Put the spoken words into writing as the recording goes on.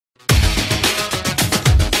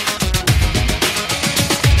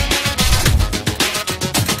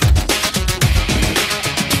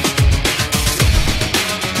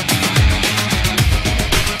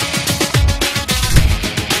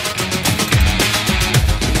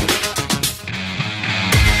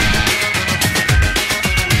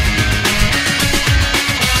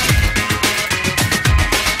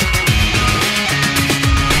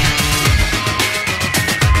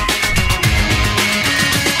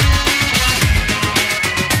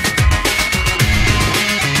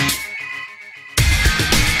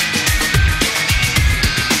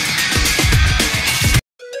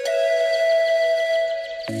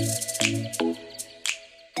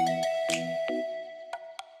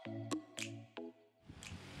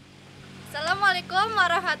Assalamualaikum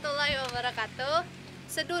warahmatullahi wabarakatuh.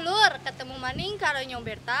 Sedulur ketemu maning karo Nyong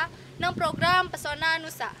Berta nang program Pesona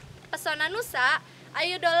Nusa. Pesona Nusa,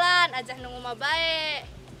 ayo dolan ajah nunggu mabae.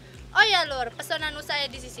 Oh ya lur, Pesona Nusa ya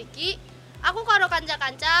di sisiki. Aku karo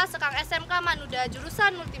kanca-kanca sekang SMK Manuda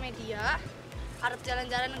jurusan multimedia. Arep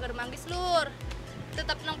jalan-jalan nang Germanggis lur.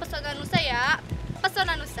 Tetap nang Pesona Nusa ya.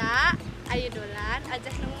 Pesona Nusa, ayo dolan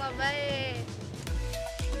ajah nunggu mabae.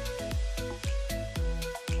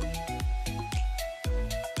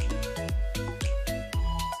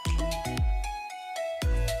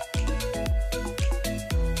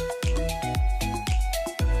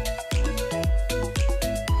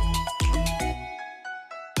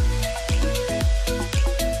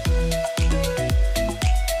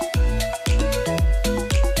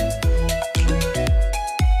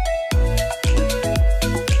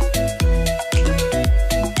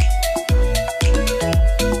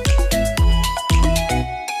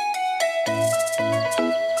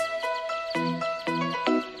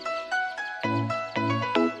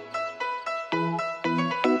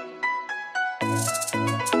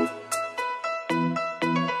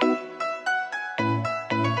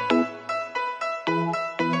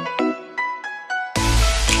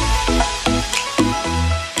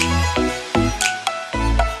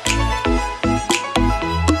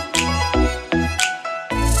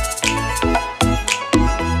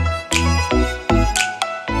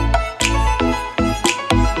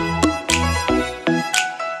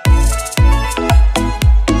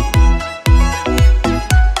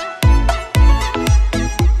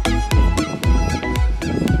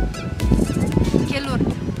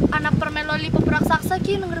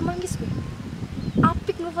 Nang Germanggis gue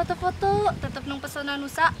apik nu foto-foto tetep nang Pesona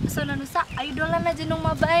Nusa ayo dolan aja nang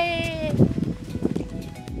mabae.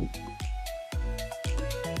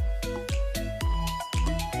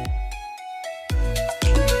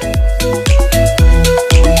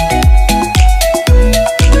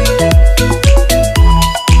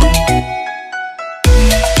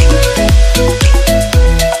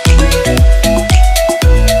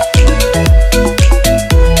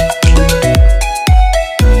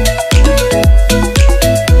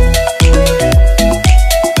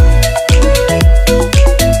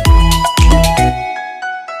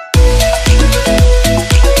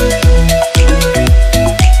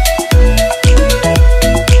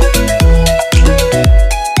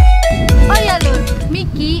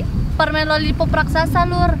 Permen lollipop raksasa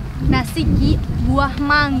lur, nasiki buah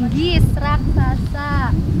manggis raksasa.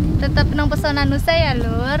 Tetap nang Pesona Nusa ya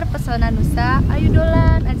lur, Pesona Nusa, ayo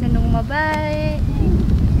dolan aja nunggu mabae.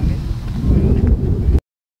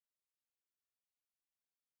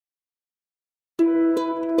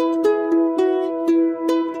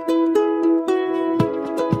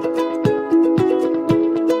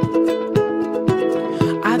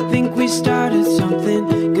 I think we started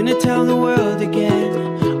something, gonna tell the world again.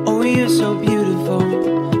 You're so beautiful,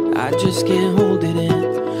 I just can't hold it in.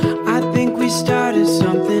 I think we started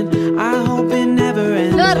something, I hope it never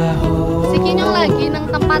ends. Lur, sikinyong lagi nang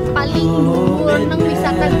tempat paling luhur nang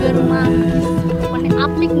wisata Germanggis. Pokoknya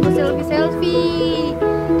apik ngu selfie.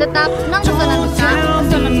 Tetap nang Pesona Nusa,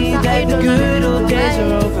 ayo dolan.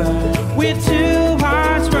 We're two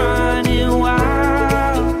hearts running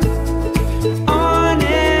wild. On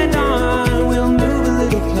and on, we'll move a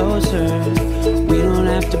little closer.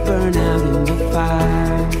 To burn out in the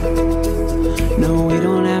fire. No, we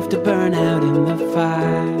don't have to burn out in the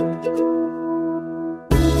fire.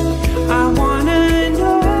 I wanna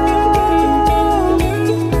know,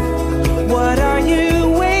 what are you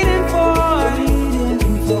waiting for?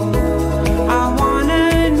 I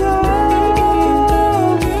wanna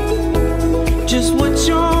know just what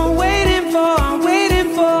you're waiting for,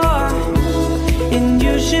 and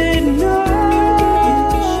you should know.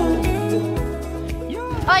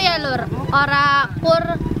 Oh ya lur, ora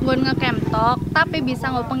kur nggon ngekemtok tapi bisa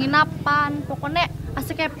nggo penginapan. Pokoknya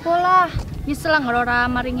asik kepo lah. Nyesel ngerora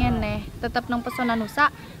mari ngene. Tetep nang Pesona Nusa.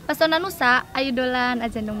 Pesona Nusa, ayo dolan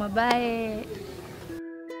aja nang mabae.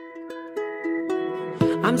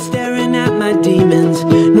 I'm staring at my demons.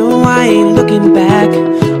 No, I ain't looking back.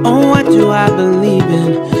 Oh, what do I believe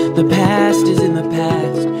in? The past is in the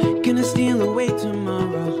past. Gonna steal away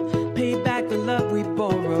tomorrow. Pay back the love we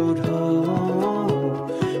borrowed.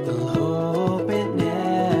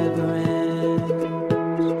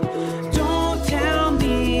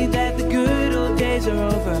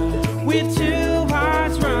 We're two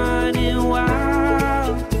hearts running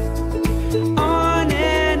wild. On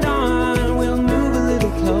and on, we'll move a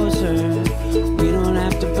little closer. We don't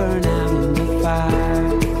have to burn out in the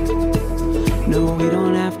fire. No, we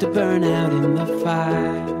don't have to burn out in the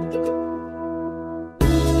fire.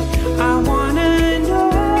 I wanna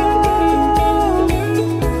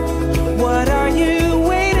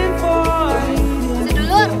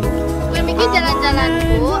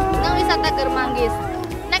jalanku nang wisata Germanggis.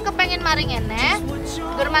 Nek kepengen maring eneh,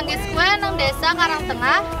 Germanggis kue nang desa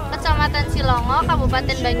Karangtengah, Kecamatan Silongo,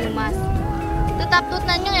 Kabupaten Banyumas. Tetap tut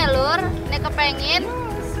nanyong ya lur, nek kepengin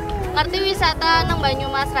ngerti wisata nang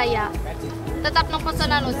Banyumas Raya. Tetap nang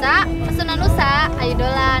Pesona Nusa, ayo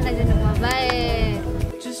dolan aja nunggu bae.